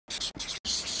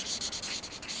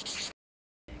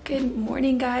Good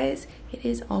morning, guys. It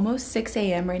is almost 6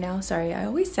 a.m. right now. Sorry, I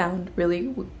always sound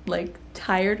really like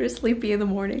tired or sleepy in the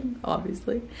morning,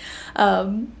 obviously.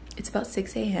 It's about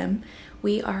 6 a.m.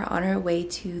 We are on our way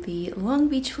to the Long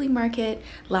Beach flea market.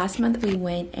 Last month we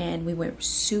went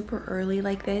super early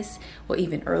like this, well,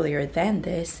 even earlier than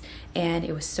this, and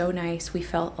it was so nice. We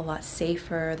felt a lot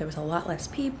safer. There was a lot less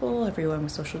people. Everyone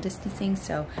was social distancing.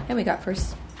 So, and we got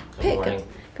first pick.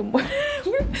 Good morning.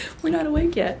 We're not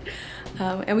awake yet.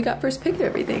 And we got first pick of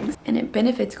everything. And it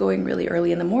benefits going really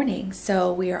early in the morning.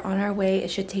 So we are on our way. It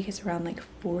should take us around like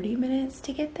 40 minutes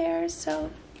to get there.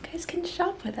 So you guys can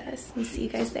shop with us. We'll see you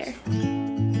guys there.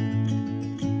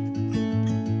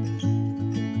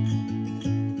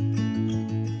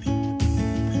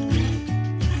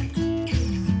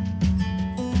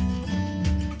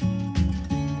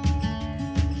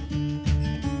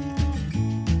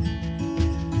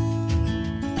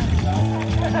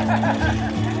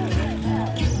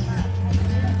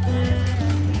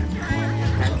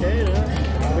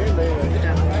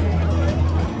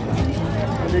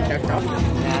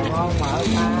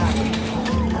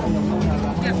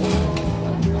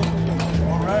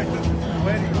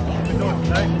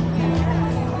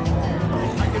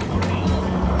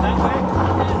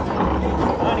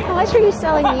 How much are you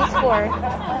selling these for?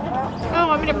 Oh,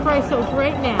 I'm gonna price those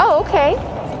right now. Oh, okay.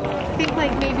 I think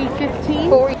like maybe 15.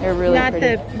 They're really not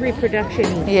pretty. The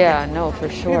reproduction. Yeah, no, for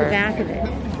sure. The back of it.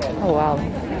 Oh wow.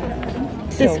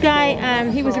 This guy,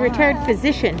 he was a retired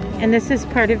physician, and this is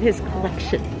part of his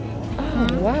collection. Oh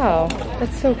wow,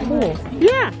 that's so cool.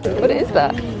 Yeah. What is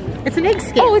that? It's an egg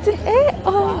skin. Oh, it's an egg.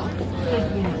 Oh.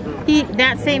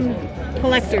 That same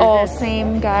collector. Oh,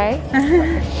 same guy.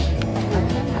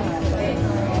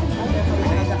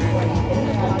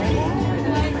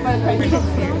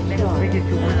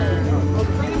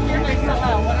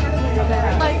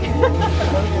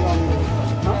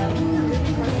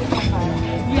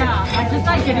 Yeah, I just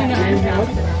like getting them in now.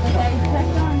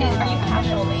 Are you cash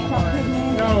only?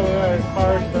 No, it's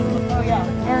hard. Oh yeah.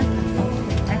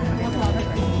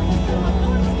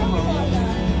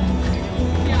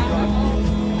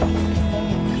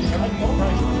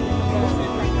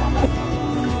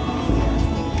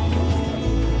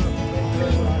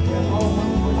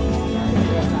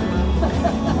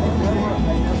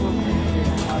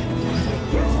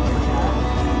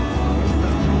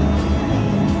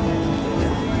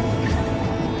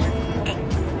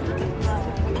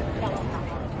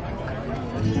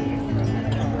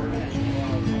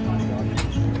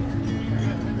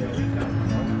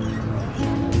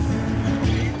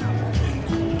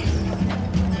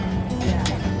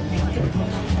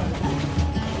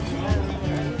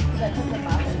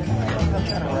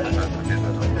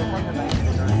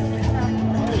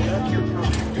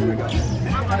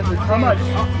 How much?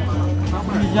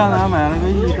 一江南买了个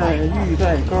玉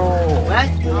带糕，来，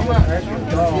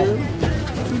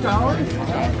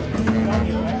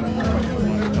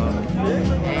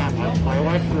台湾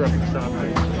是很上海。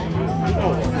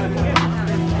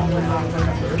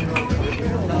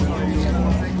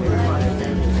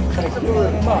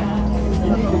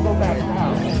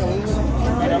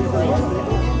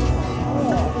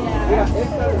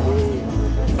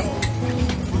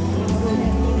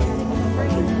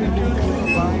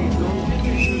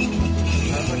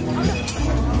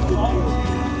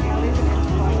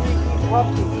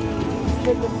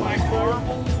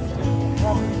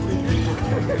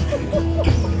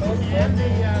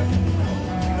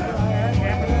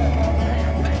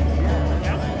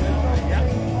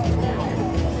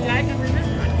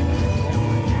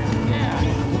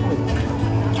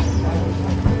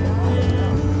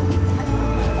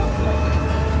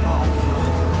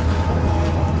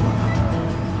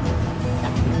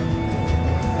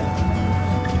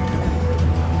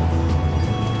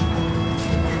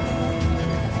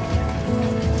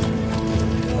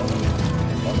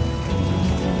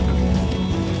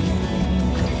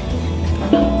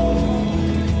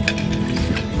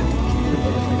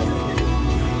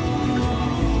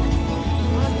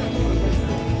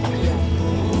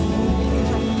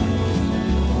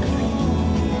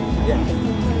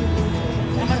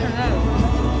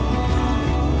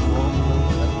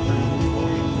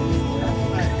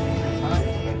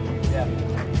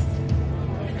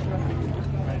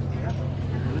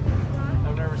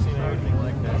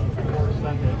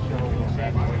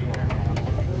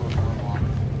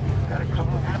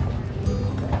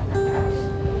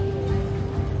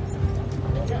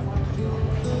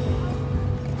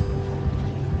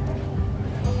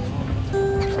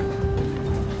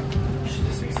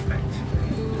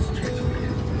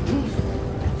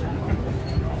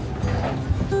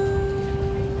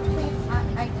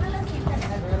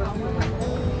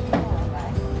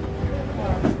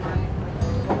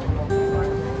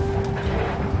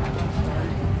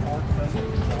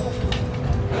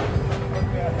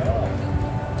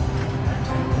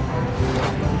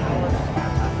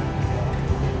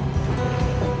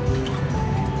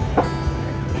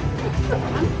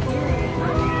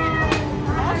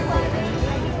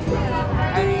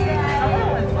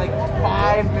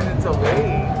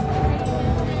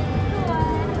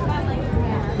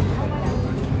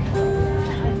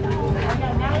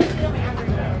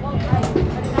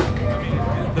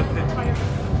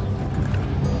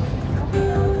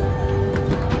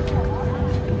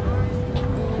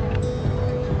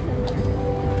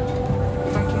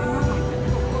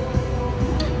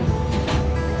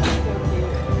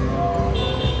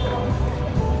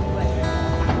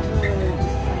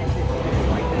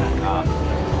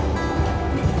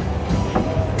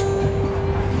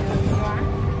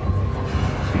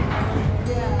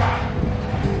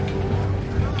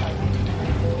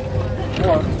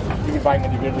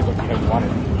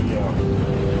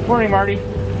Morning, Marty.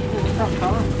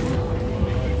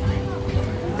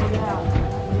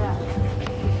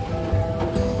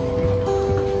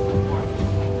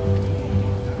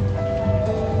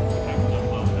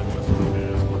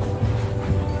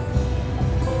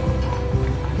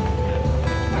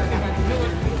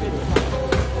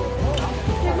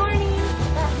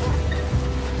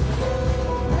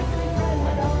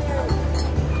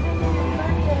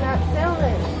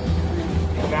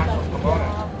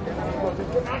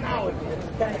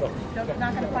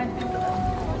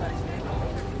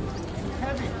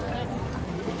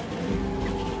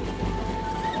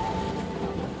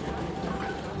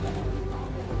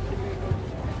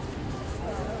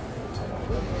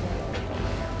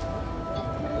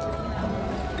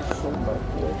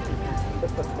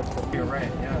 You're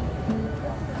right,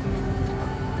 yeah.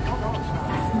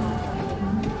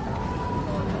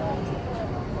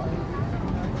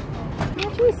 How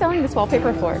much are we selling this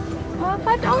wallpaper for?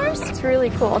 $5? It's really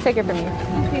cool. I'll take it from you.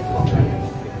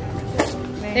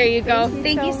 There you go.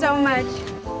 Thank you so much.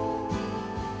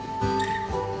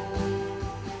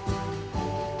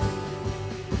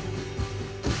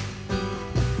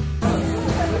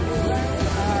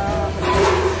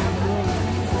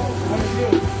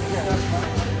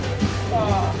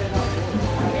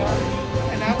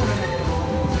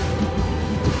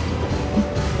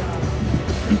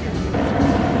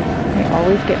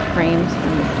 Always get frames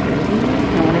from this lady.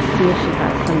 I want to see if she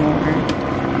has some more.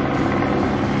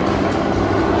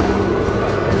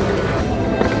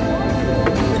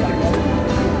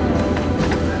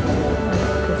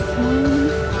 This one,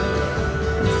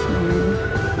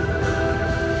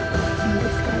 and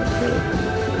this guy too.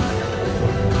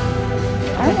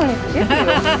 I don't want to give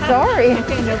you. Sorry.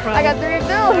 Okay, no problem. I got 3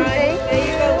 bills. Thank you. There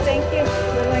you go. Thank you.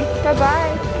 Bye-bye.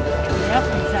 Bye-bye. Yep,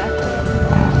 exactly.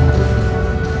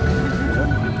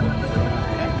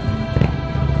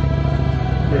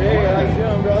 Hey, how you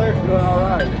doing, brother? Doing all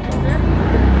right.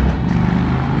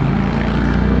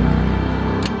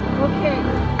 Okay.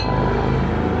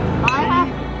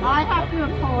 I have to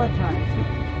apologize.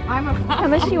 How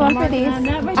much do you want for these?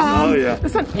 Oh, yeah.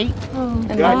 This one 8.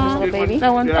 And Yeah, I the just little did baby?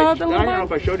 That one. I Oh, the don't little know one.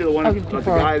 if I showed you the one Oh, of the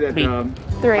before. guy that 3.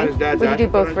 had his dad's We could do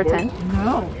acid both for bonus 10.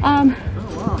 No. Um,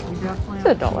 Oh, wow. You definitely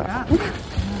it's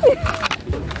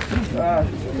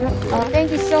 $1.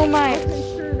 Thank you so much.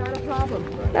 Sure, not a problem.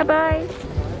 Bye-bye.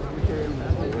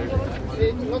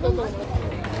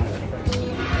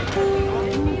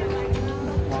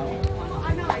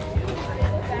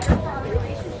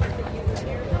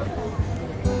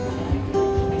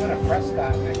 I'm gonna press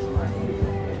that next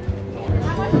time.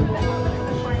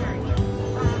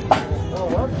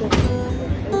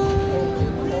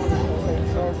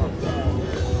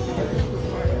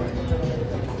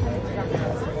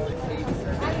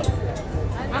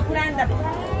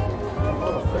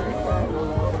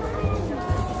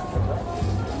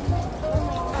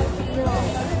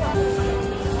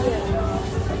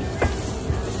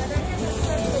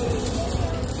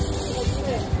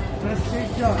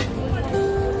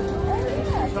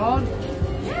 Sean?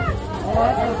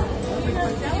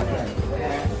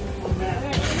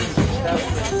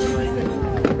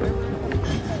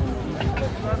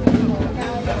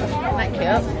 Isn't that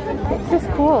cute? It's just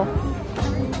cool.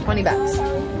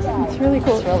 $20. It's really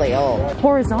cool. It's really old.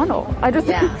 Horizontal. I just,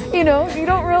 Yeah. you know, you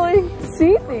don't really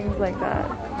see things like that.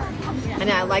 And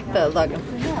I like the look.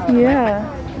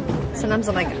 Yeah. Sometimes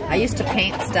I'm like, I used to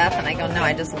paint stuff, and I go, no,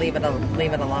 I just leave it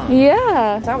alone.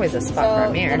 Yeah. It's always a spot for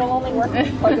a mirror. Yeah,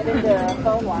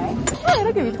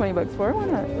 I'll give you $20 for it. Why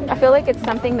not? I feel like it's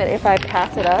something that if I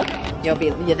pass it up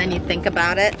Then you think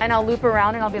about it. and I'll loop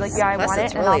around and I'll be like, yeah, I Plus, want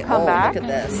it's it, and really I'll come old. back. Look at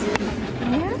this.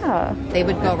 Yeah. They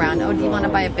would go around. Oh, do you want to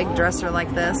buy a big dresser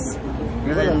like this?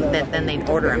 And then they'd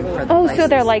order them for the Oh, places. so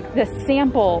they're like the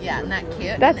sample. Yeah, isn't that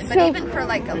cute? That's but so- even for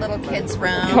like a little kid's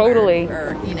room, Totally.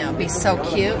 or you know, be so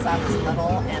cute. I was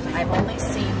little, and I've only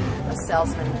seen a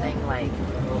salesman thing like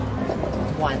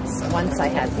once. Once I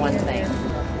had one thing.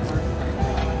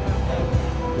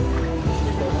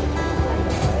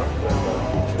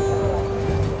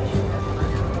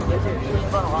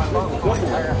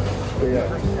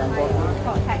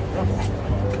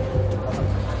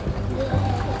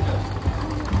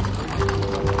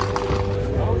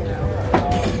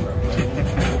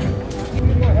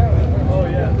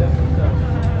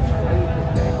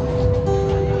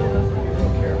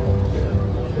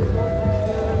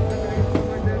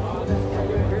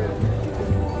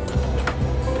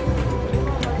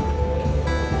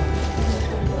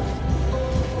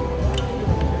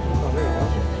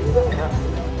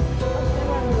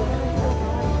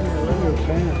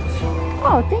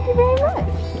 Oh, thank you very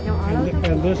much.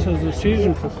 And this is the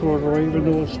season for corduroy, even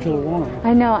though it's still warm.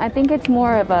 I know. I think it's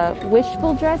more of a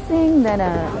wishful dressing than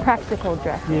a practical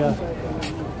dressing. Yeah.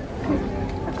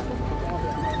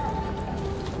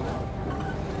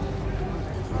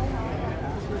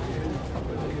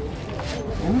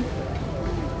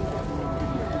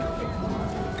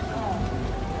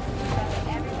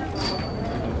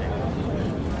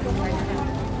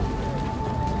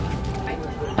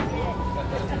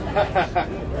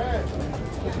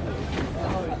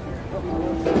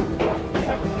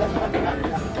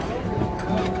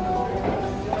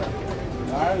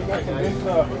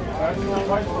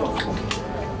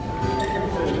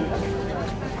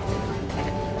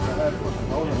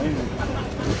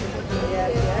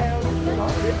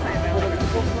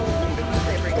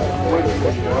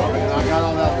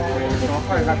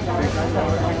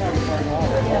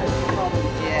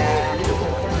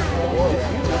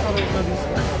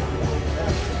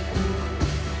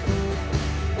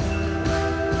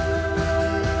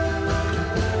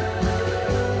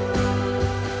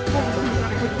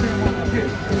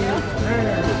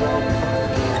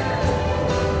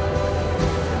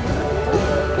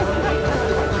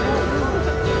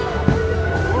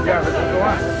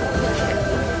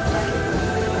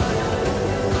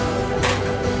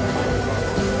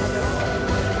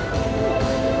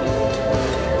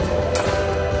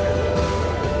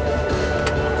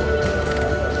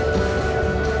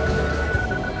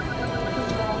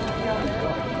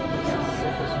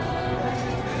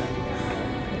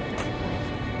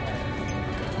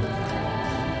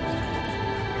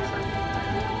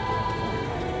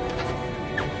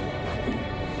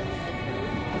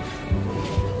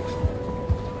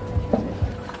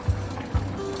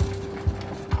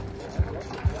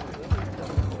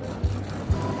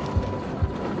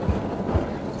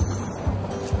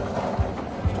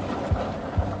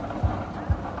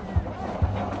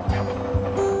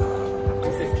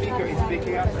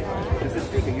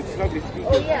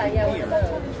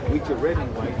 With your red and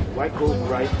white goes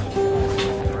right.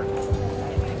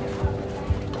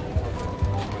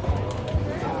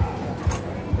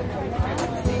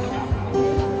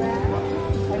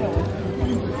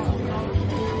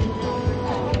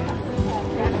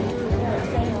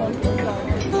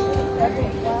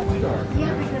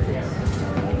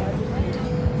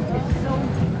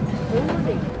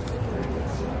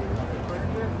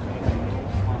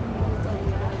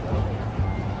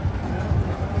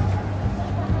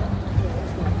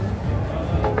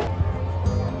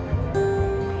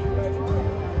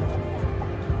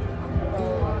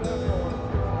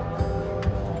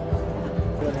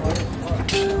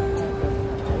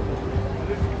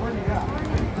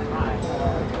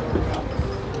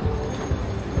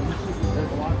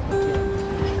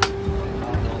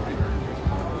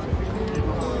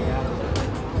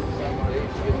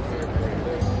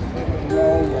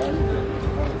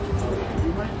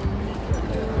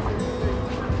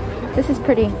 This is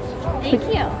pretty. Thank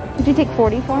you. Did you take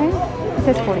 40 for him? It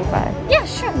says 45. Yeah,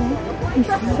 sure. He's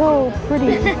so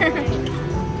pretty.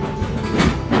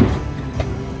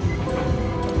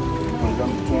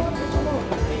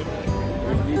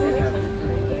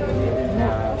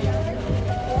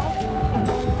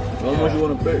 How much you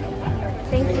want to pay?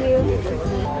 Thank you.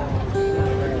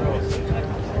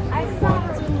 I saw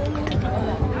her.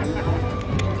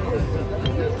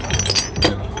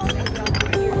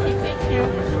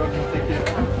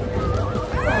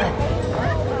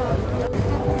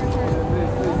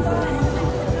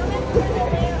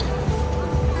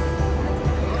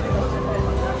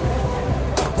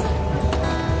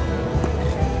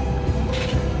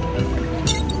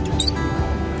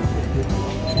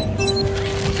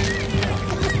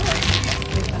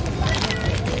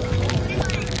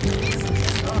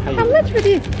 How much were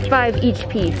these 5 each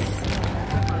piece?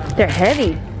 They're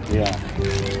heavy. Yeah.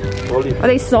 Solid, Are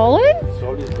they solid?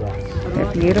 solid brass.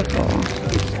 They're beautiful.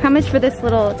 How much for this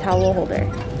little towel holder?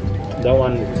 That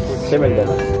one,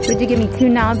 $7. Would you give me 2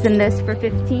 knobs and this for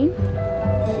 15?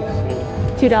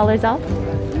 $2 off?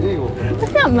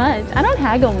 That's not much. I don't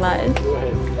haggle much. Go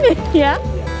ahead. Yeah?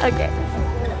 Okay.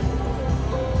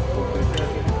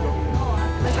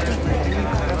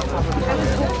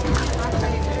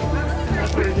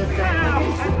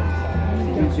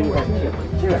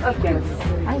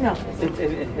 I know.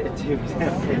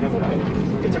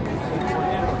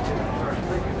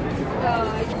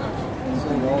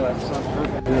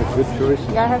 Good choice.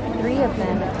 Yeah, I have 3 of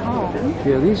them at home.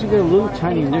 Yeah, these have got little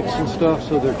tiny nicks and stuff,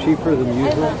 so they're cheaper than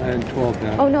usual, and $12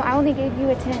 now. Oh no, I only gave you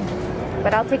a 10.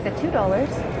 But I'll take the $2.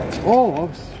 Oh,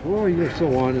 oh, you're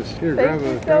so honest. Here, grab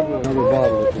another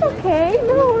bottle. It's okay.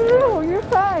 No, you're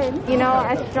fine. You know,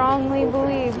 I strongly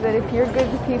believe that if you're good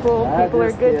to people, people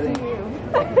are good to you.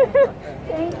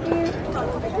 Thank you.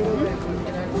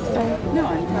 No,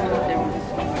 I'm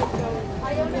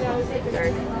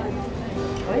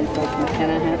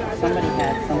McKenna had, somebody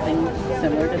had something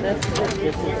similar to this.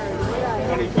 This is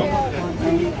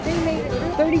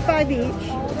 35 each.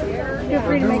 Feel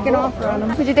free to make an offer on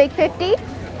them. Would you take 50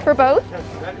 for both?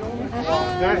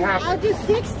 I'll do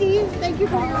 60. Thank you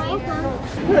for your offer.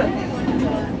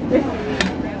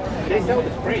 They sell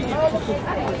the spray.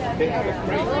 They have a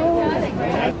spray.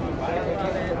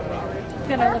 It's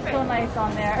gonna look so nice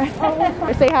on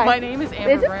there. Say hi. My name is Amber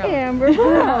This is Brown. Amber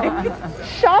Brown.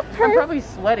 Shop her. I'm probably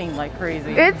sweating like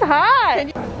crazy. It's hot.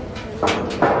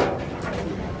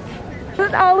 This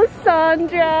is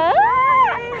Alessandra.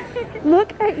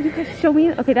 Look at you. Guys, show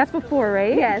me. Okay, that's before,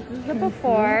 right? Yes, this is the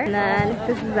before, and then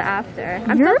this is the after.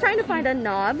 I'm still trying to find a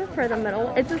knob for the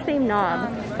middle. It's the same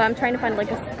knob, but I'm trying to find like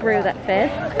a screw that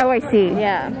fits. Oh, I see.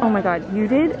 Yeah. Oh my God, you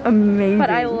did amazing. But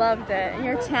I loved it. And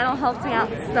your channel helped me out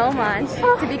so much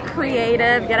to be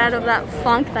creative, get out of that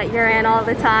funk that you're in all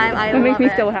the time. I love it. It makes me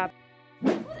so happy.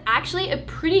 Actually a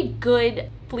pretty good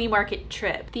flea market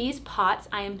trip. These pots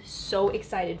I am so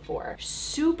excited for.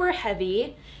 Super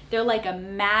heavy. They're like a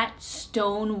matte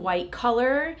stone white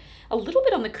color, a little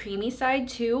bit on the creamy side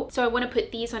too. So I want to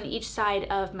put these on each side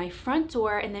of my front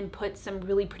door and then put some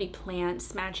really pretty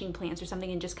plants, matching plants or something,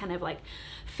 and just kind of like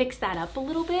fix that up a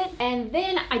little bit. And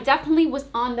then I definitely was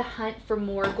on the hunt for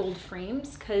more gold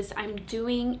frames because I'm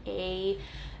doing a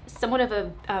somewhat of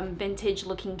a vintage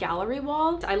looking gallery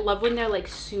wall. I love when they're like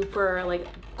super like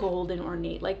gold and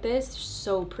ornate like this. They're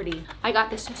so pretty. I got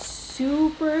this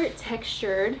super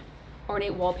textured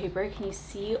ornate wallpaper. Can you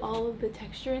see all of the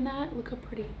texture in that? Look how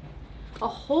pretty. A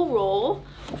whole roll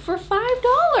for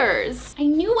 $5. I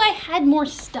knew I had more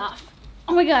stuff.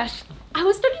 Oh my gosh. I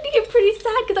was starting to get pretty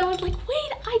sad because I was like,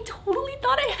 wait, I totally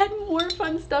thought I had more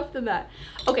fun stuff than that.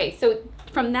 Okay, so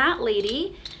from that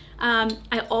lady,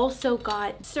 I also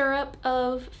got syrup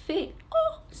of fig.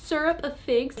 Oh, syrup of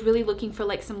figs. Really looking for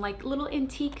like some like little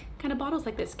antique kind of bottles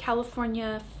like this.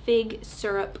 California Fig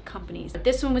Syrup Companies.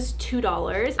 This one was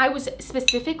 $2. I was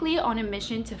specifically on a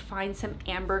mission to find some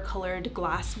amber colored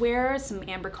glassware, some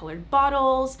amber colored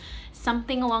bottles,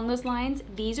 something along those lines.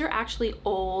 These are actually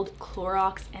old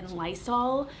Clorox and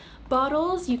Lysol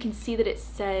bottles. You can see that it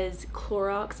says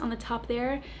Clorox on the top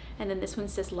there, and then this one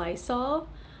says Lysol.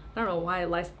 I don't know why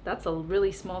that's a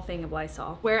really small thing of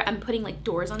Lysol. Where I'm putting like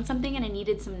doors on something and I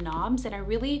needed some knobs, and I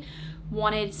really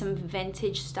wanted some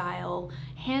vintage style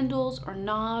handles or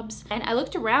knobs. And I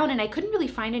looked around and I couldn't really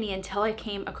find any until I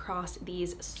came across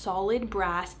these solid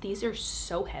brass. These are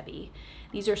so heavy.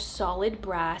 These are solid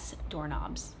brass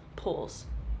doorknobs, pulls,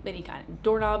 any kind.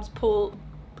 Doorknobs,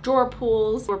 drawer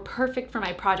pulls were perfect for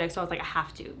my project, so I was like, I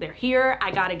have to. They're here, I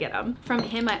gotta get them. From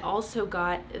him, I also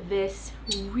got this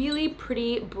really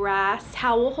pretty brass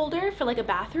towel holder for like a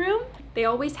bathroom. They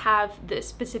always have the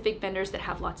specific vendors that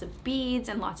have lots of beads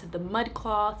and lots of the mud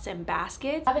cloths and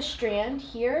baskets. I have a strand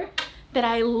here that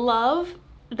I love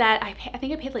that I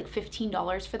think I paid like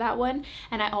 $15 for that one,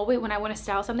 and I always, when I want to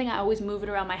style something, I always move it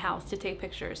around my house to take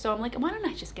pictures. So I'm like, why don't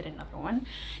I just get another one?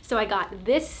 So I got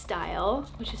this style,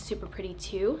 which is super pretty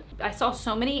too. I saw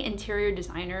so many interior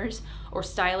designers or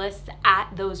stylists at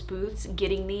those booths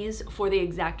getting these for the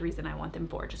exact reason I want them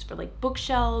for, just for like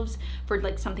bookshelves, for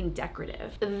like something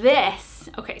decorative. This,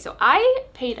 okay, so I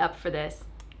paid up for this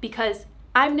because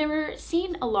I've never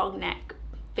seen a long neck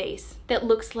vase that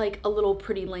looks like a little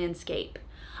pretty landscape.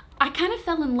 I kind of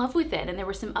fell in love with it, and there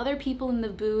were some other people in the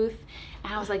booth,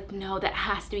 and I was like, no, that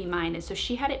has to be mine. And so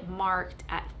she had it marked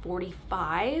at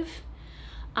 45,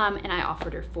 and I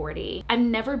offered her 40. I've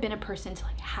never been a person to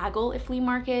like haggle at flea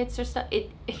markets or stuff.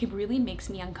 It really makes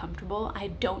me uncomfortable. I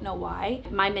don't know why.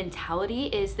 My mentality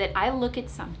is that I look at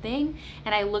something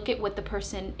and I look at what the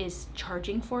person is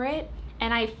charging for it,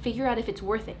 and I figure out if it's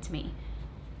worth it to me,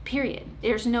 period.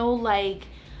 There's no like,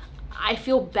 I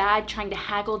feel bad trying to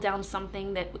haggle down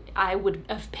something that I would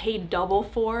have paid double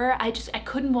for. I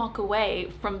couldn't walk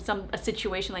away from a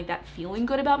situation like that feeling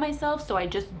good about myself, so I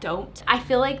just don't. I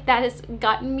feel like that has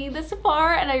gotten me this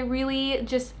far, and I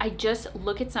just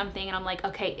look at something and I'm like,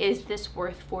 okay, is this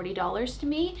worth $40 to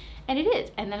me? And it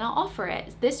is, and then I'll offer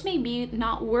it. This may be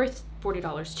not worth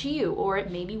 $40 to you, or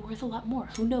it may be worth a lot more.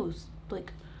 Who knows?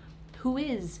 Like, who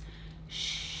is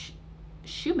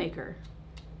Shoemaker?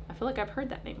 I feel like I've heard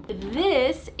that name.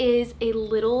 This is a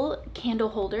little candle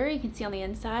holder you can see on the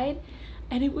inside,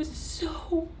 and it was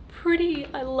so pretty.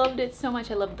 I loved it so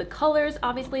much. I love the colors.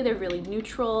 Obviously, they're really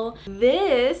neutral.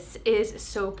 This is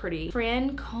so pretty.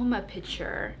 Francoma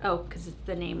picture. Oh, because it's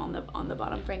the name on the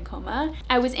bottom, Francoma.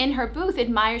 I was in her booth,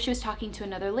 she was talking to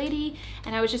another lady,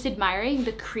 and I was just admiring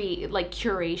the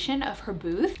curation of her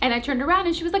booth. And I turned around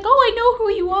and she was like, oh, I know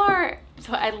who you are.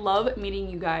 So I love meeting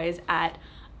you guys at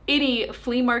any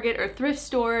flea market or thrift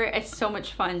store. It's so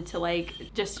much fun to like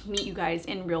just meet you guys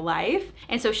in real life.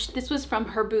 And so this was from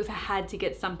her booth. I had to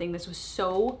get something. This was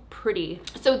so pretty.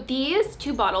 So these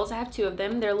two bottles, I have two of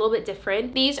them. They're a little bit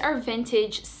different. These are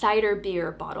vintage cider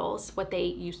beer bottles, what they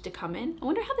used to come in. I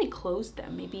wonder how they closed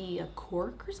them. Maybe a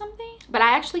cork or something? But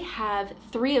I actually have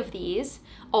 3 of these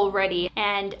already,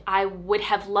 and I would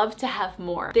have loved to have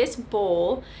more. This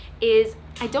bowl is,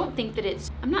 I don't think that it's,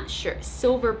 I'm not sure,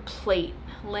 silver plate.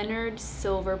 Leonard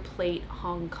silver plate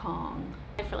Hong Kong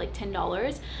for like $10.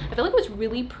 I feel like it was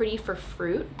really pretty for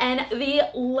fruit. And the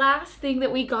last thing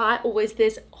that we got was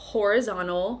this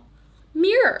horizontal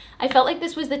mirror. I felt like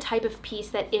this was the type of piece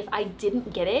that if I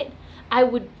didn't get it, I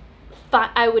would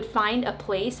find a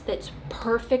place that's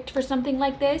perfect for something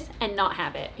like this and not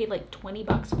have it. Paid like 20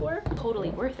 bucks for. Totally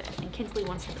worth it. And Kinsley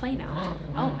wants to play now.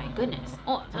 Oh my goodness.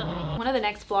 Oh, one of the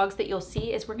next vlogs that you'll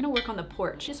see is we're gonna work on the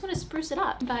porch. Just want to spruce it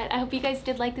up. But I hope you guys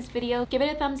did like this video. Give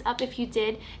it a thumbs up if you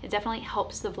did. It definitely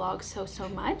helps the vlog so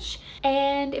much.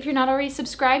 And if you're not already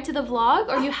subscribed to the vlog,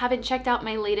 or you haven't checked out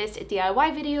my latest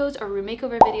DIY videos or room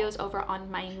makeover videos over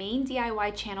on my main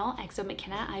DIY channel, XO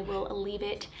MaCenna, I will leave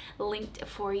it linked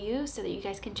for you so that you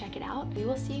guys can check it out. We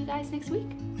will see you guys next week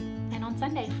and on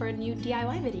Sunday for a new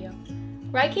DIY video.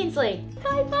 Right, Kinsley?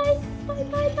 Bye, bye, bye,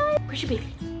 bye, bye. Where's your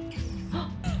baby?